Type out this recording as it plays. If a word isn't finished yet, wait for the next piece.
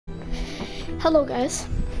Hello guys.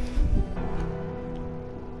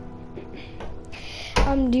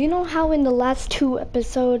 Do you know how in the last 2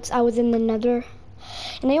 episodes I was in the nether?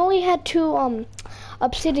 And I only had 2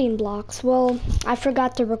 obsidian blocks. Well, I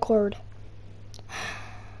forgot to record.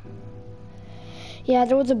 Yeah,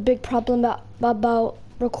 there was a big problem about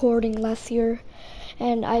recording last year.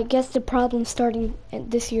 And I guess the problem's starting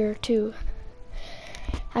this year too.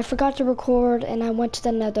 I forgot to record and I went to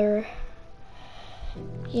the nether.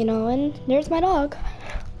 You know, and there's my dog.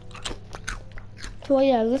 So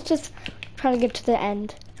yeah, let's just try to get to the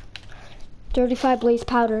end. 35 blaze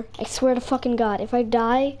powder. I swear to fucking God, if I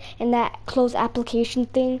die and that close application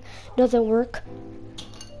thing doesn't work,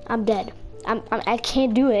 I'm dead. I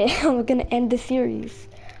can't do it. I'm gonna end the series.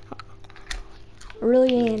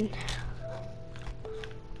 Really in.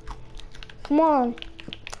 Come on.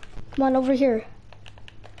 Come on over here.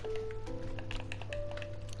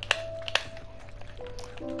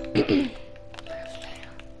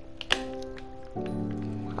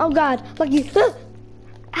 Oh God, Lucky.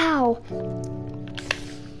 Ow.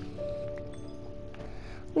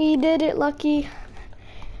 We did it, Lucky.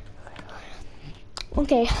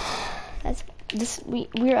 Okay.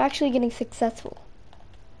 We're actually getting successful.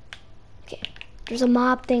 Okay. There's a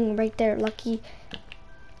mob thing right there, Lucky.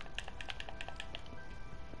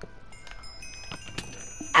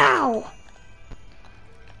 Ow.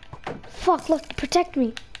 Fuck, Lucky, protect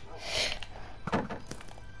me.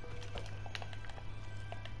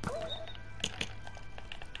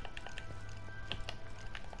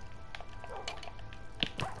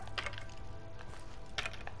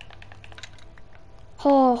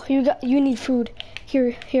 Oh, you need food.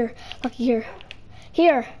 Here, Lucky, here.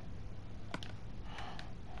 Here.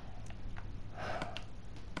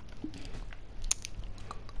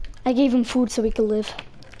 I gave him food so he could live.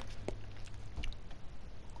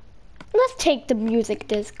 Let's take the music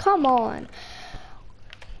disc. Come on.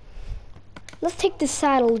 Let's take this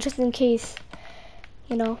saddle just in case,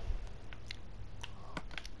 you know.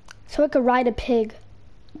 So I could ride a pig.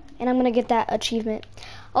 And I'm gonna get that achievement.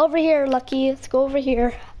 Over here, Lucky. Let's go over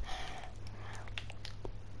here.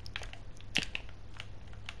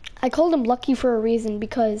 I called him Lucky for a reason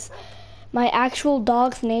because my actual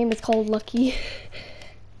dog's name is called Lucky.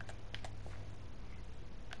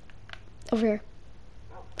 Over here.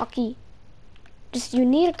 Lucky. Just, you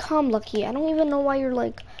need to come, Lucky. I don't even know why you're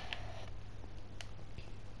like...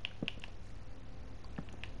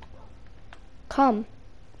 Come.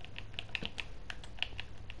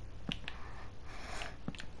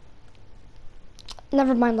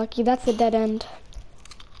 Never mind, Lucky. That's a dead end.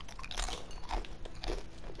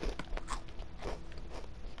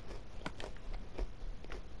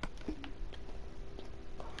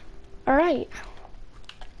 Alright.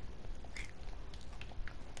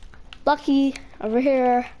 Lucky, over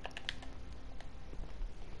here.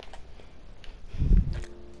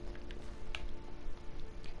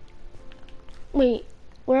 Wait,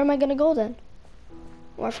 where am I gonna go then?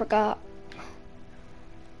 Oh, I forgot.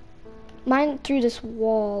 Mine through this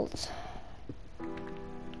walls.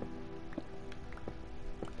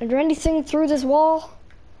 Is there anything through this wall?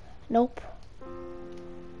 Nope.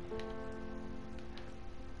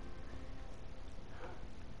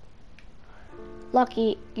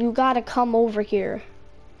 Lucky, you gotta come over here.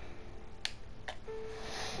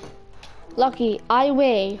 Lucky, I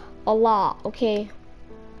weigh a lot, okay?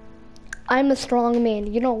 I'm a strong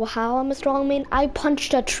man. You know how I'm a strong man? I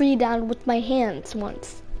punched a tree down with my hands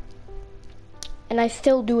once. And I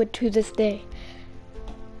still do it to this day.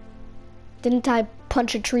 Didn't I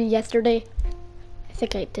punch a tree yesterday? I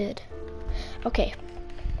think I did. Okay.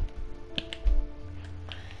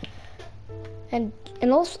 And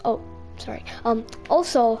also, oh, sorry.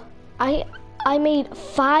 Also, I made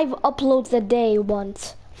 5 uploads a day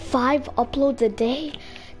once. 5 uploads a day?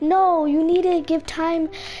 No, you need to give time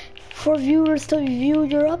for viewers to view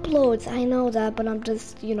your uploads. I know that, but I'm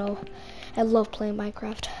just, you know, I love playing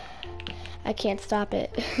Minecraft. I can't stop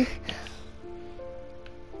it.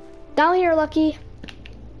 Down here, Lucky.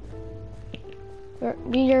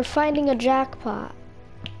 You're finding a jackpot.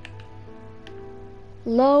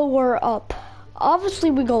 Low or up? Obviously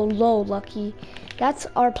we go low, Lucky. That's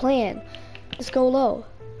our plan. Just go low.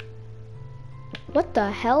 What the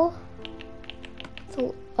hell?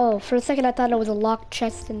 Oh, for a second I thought it was a locked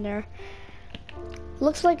chest in there.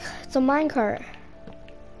 Looks like it's a minecart.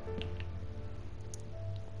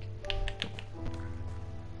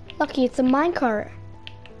 Lucky, it's a minecart.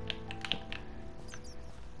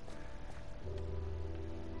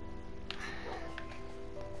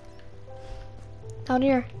 Down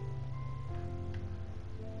here.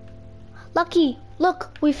 Lucky,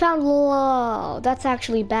 look, we found, whoa, that's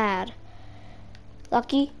actually bad.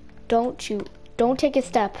 Lucky, don't take a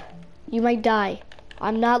step. You might die.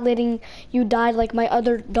 I'm not letting you die like my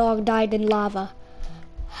other dog died in lava.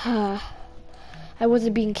 I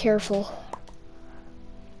wasn't being careful.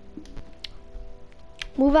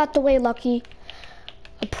 Move out the way, Lucky.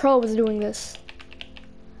 A pro is doing this.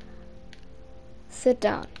 Sit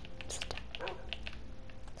down. Sit down.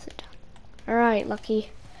 Sit down. Alright, Lucky.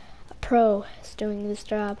 A pro is doing this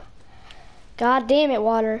job. God damn it,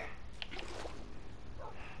 water.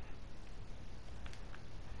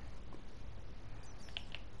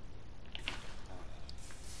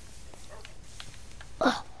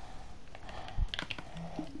 Ugh.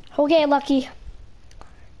 Okay, Lucky.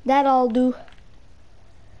 That'll do.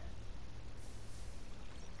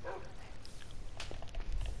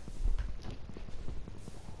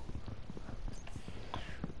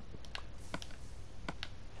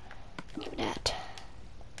 That.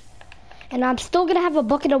 And I'm still gonna have a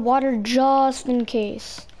bucket of water just in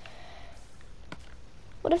case.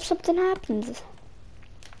 What if something happens?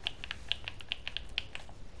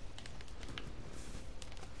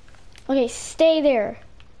 Okay, stay there.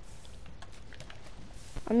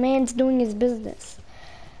 A man's doing his business.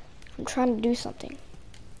 I'm trying to do something.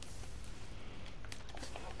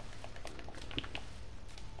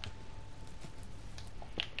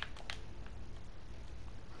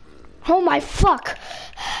 Oh my fuck!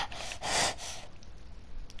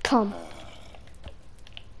 Come.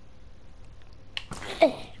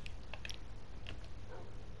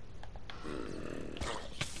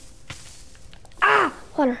 Ah!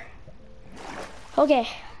 Water. Okay.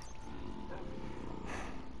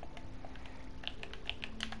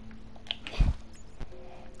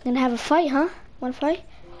 Gonna have a fight, huh? Wanna fight?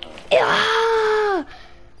 Ah!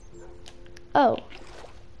 Oh.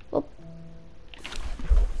 Well.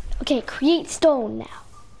 Okay, create stone now.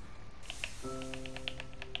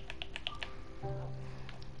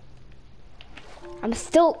 I'm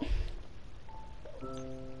still...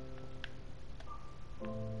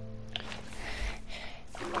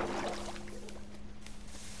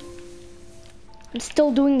 I'm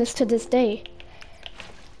still doing this to this day.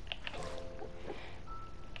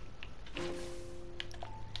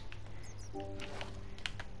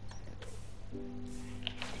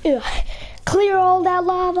 Ugh. Clear all that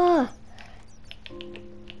lava.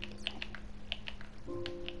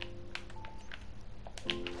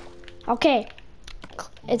 Okay.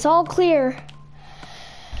 It's all clear.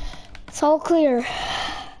 It's all clear.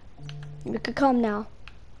 You could come now.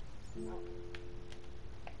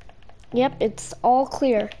 Yep, it's all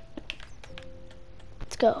clear.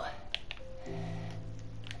 Let's go.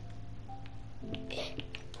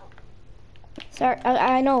 Sorry,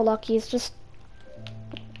 I know, Lucky, it's just...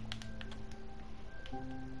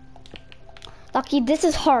 Lucky, this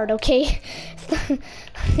is hard, okay?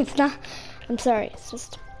 It's not... I'm sorry, it's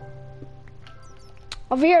just...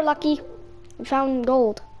 Over here, Lucky. We found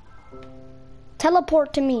gold.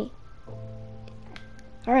 Teleport to me.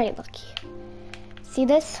 Alright, Lucky. See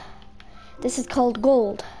this? This is called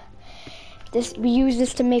gold. We use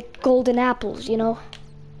this to make golden apples, you know?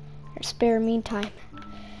 Our spare meantime.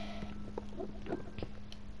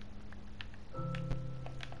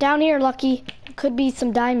 Down here, Lucky, could be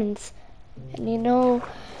some diamonds. And you know,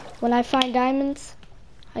 when I find diamonds,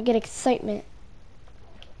 I get excitement.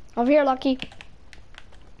 Over here, Lucky.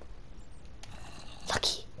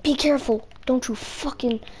 Lucky, be careful. Don't you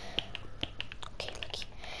fucking... Okay, Lucky.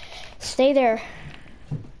 Stay there.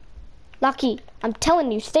 Lucky, I'm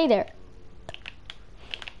telling you, stay there.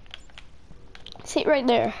 Sit right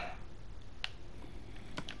there.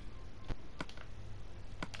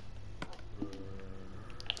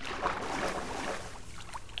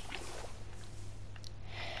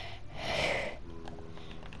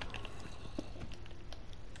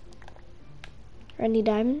 Any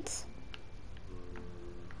diamonds?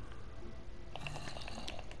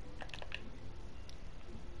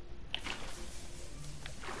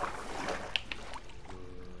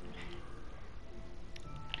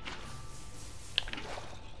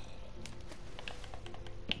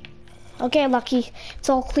 Okay, Lucky, it's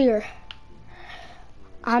all clear.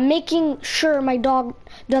 I'm making sure my dog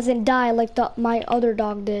doesn't die like my other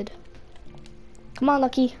dog did. Come on,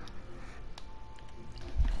 Lucky.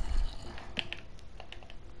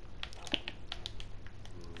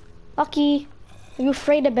 Lucky, are you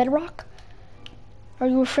afraid of bedrock? Are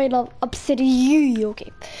you afraid of obsidian?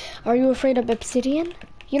 Okay. Are you afraid of obsidian?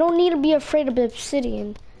 You don't need to be afraid of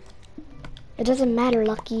obsidian. It doesn't matter,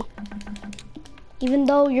 Lucky. Even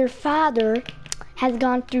though your father has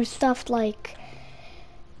gone through stuff,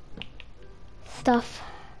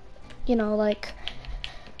 you know, like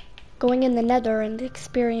going in the nether and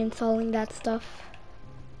experiencing all that stuff.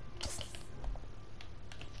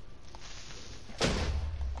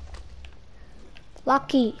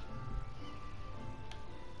 Lucky.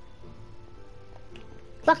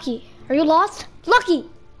 Lucky, are you lost? Lucky!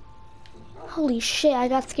 Holy shit, I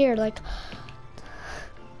got scared. Like,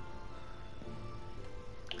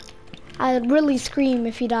 I'd really scream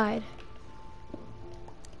if he died.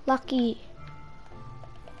 Lucky.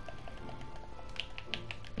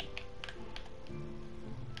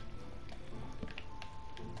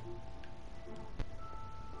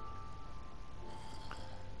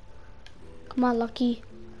 Come on, Lucky.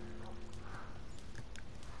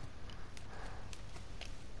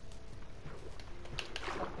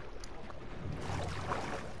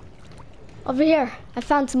 Over here, I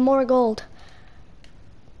found some more gold.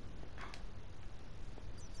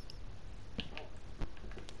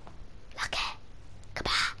 Lucky, come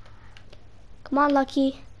on. Come on,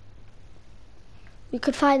 Lucky. We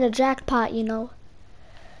could find a jackpot, you know.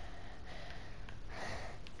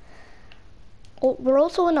 Oh, we're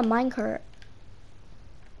also in a minecart.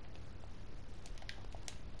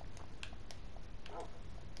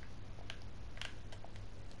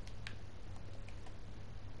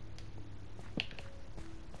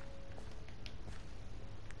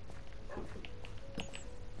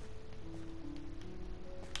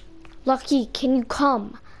 Lucky, can you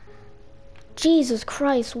come? Jesus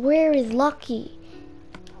Christ, where is Lucky?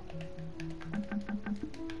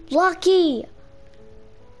 Lucky!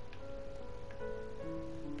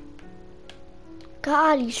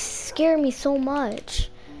 God, you scare me so much.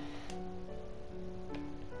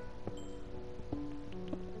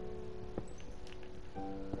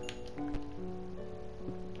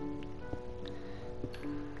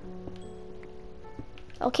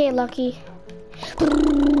 Okay, Lucky.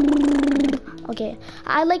 Okay,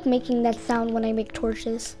 I like making that sound when I make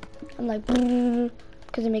torches. I'm like,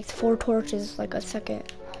 because it makes 4 torches like a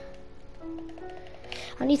second.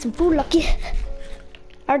 I need some food, Lucky.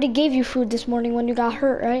 I already gave you food this morning when you got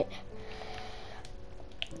hurt, right?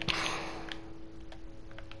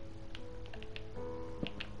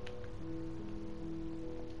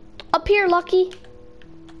 Up here, Lucky.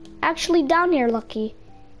 Actually, down here, Lucky.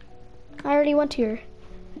 I already went here.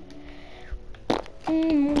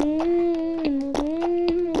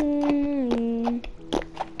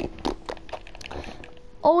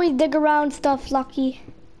 Always dig around stuff, Lucky.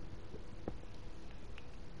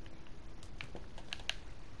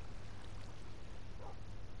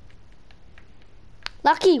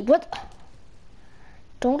 Lucky, what?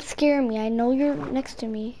 Don't scare me. I know you're next to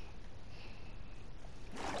me.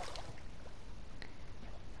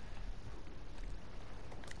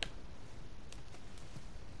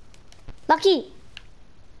 Lucky!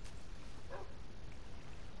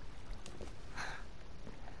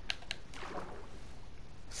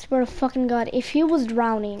 Swear to fucking God, if he was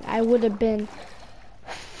drowning, I would have been...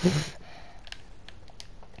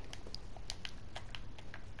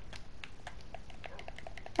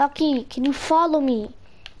 Lucky, can you follow me?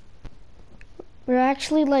 We're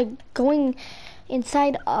actually like going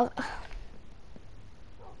inside.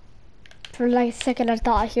 For like a second, I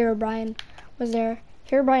thought Herobrine was there.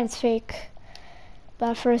 Herobrine's fake,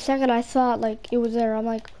 but for a second, I thought like it was there. I'm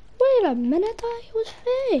like, wait a minute, I thought he was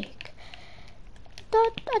fake.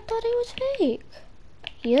 I thought he was fake.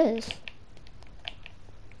 He is.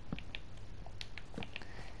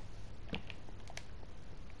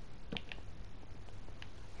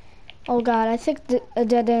 Oh God, I think a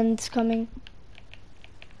dead end's coming.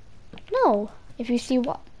 No, if you see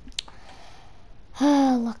what.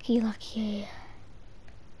 Ah, Lucky, Lucky.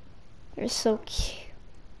 You're so cute.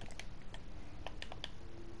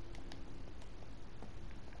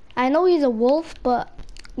 I know he's a wolf, but,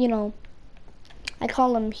 you know, I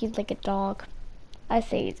call him, he's like a dog. I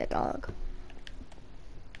say he's a dog.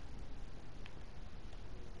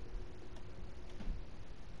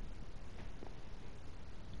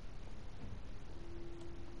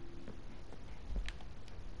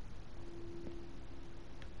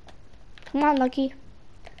 Come on, Lucky.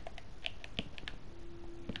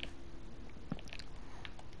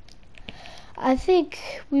 I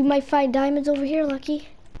think we might find diamonds over here, Lucky.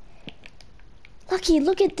 Lucky,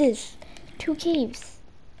 look at this. 2 caves.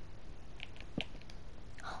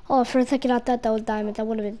 Oh, for a second I thought that was diamonds. I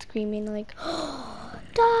would have been screaming like, oh,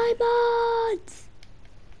 diamonds!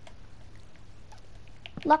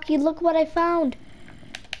 Lucky, look what I found.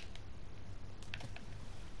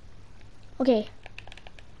 Okay.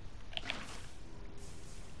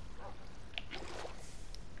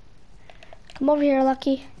 Come over here,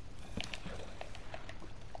 Lucky.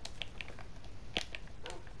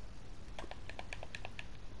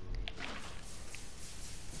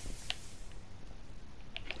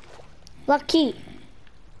 Lucky.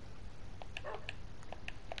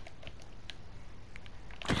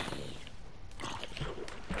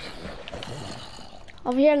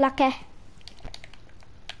 Over here, Lucky.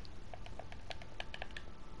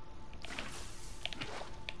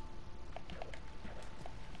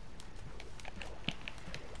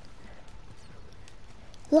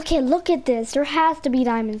 Look at this. There has to be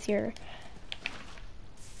diamonds here.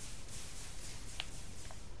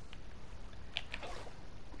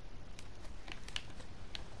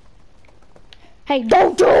 Hey,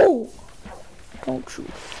 don't you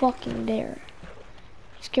fucking dare.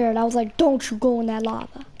 I'm scared. I was like, don't you go in that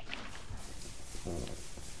lava.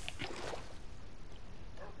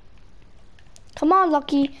 Come on,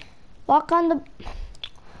 Lucky. Walk on the...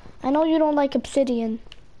 I know you don't like obsidian.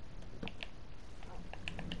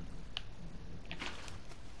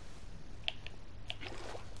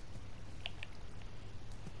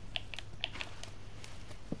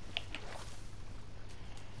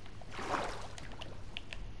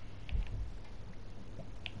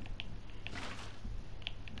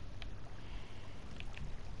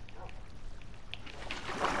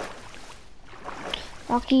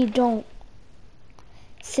 Lucky, don't.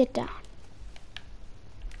 Sit down.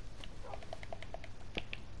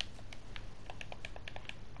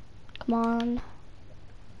 Come on.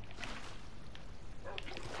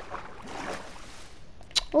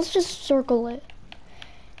 Let's just circle it.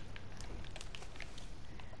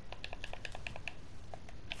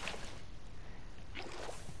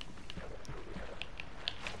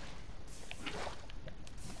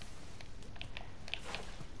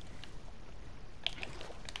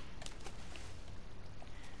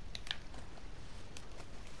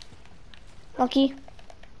 Lucky,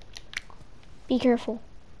 be careful.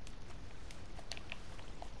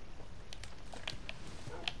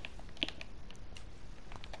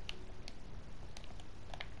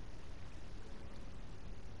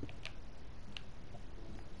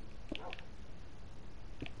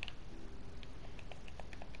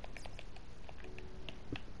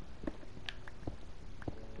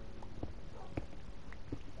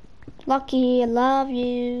 Lucky, I love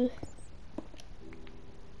you.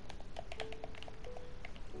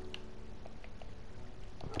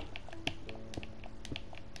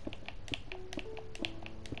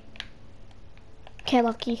 Okay,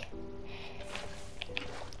 Lucky.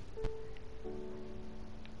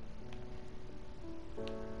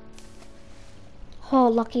 Oh,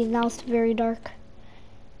 Lucky, now it's very dark.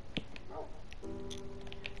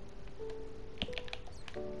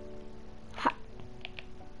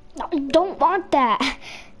 No, I don't want that.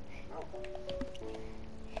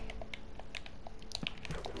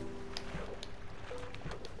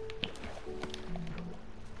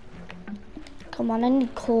 Come on, I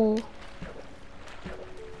need coal.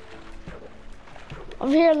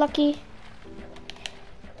 Over here, Lucky.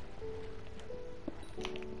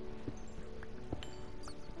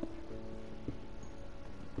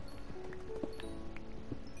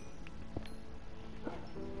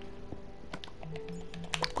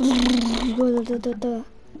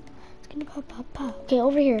 Okay,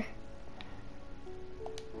 over here.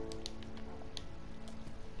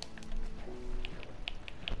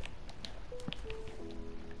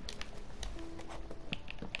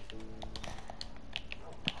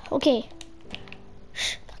 Okay.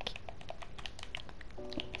 Shh, Lucky.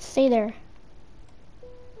 Stay there.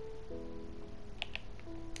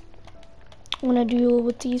 I'm gonna deal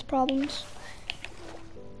with these problems.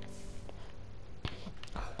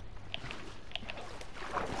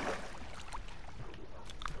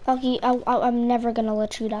 Lucky, I'm never gonna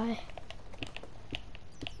let you die.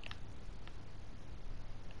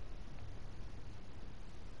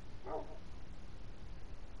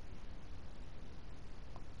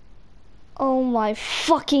 Oh my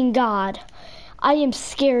fucking god. I am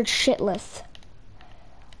scared shitless.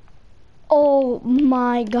 Oh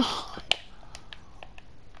my god.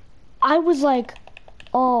 I was like,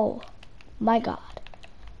 oh my god.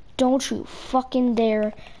 Don't you fucking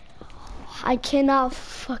dare. I cannot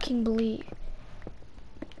fucking believe.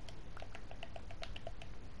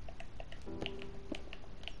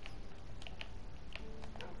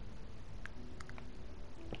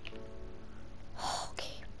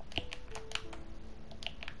 Okay.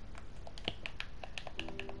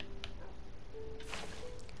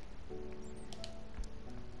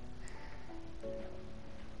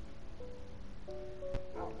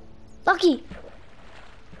 Lucky.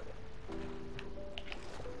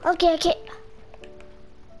 Okay.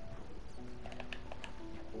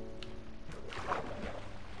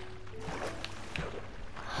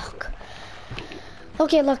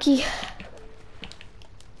 Okay, Lucky.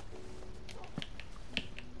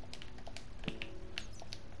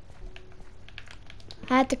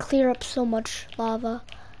 I had to clear up so much lava.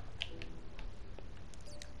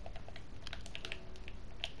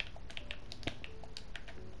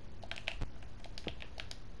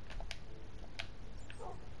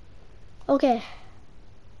 Okay.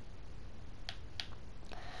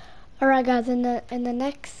 Alright guys, in the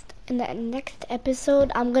next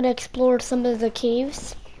episode I'm gonna explore some of the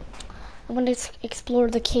caves. I'm gonna explore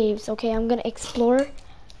the caves, okay? I'm gonna explore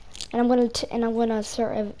and I'm gonna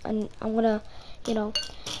start and I'm gonna, you know,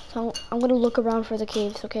 so I'm gonna look around for the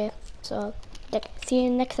caves, okay? So, see you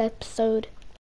in the next episode.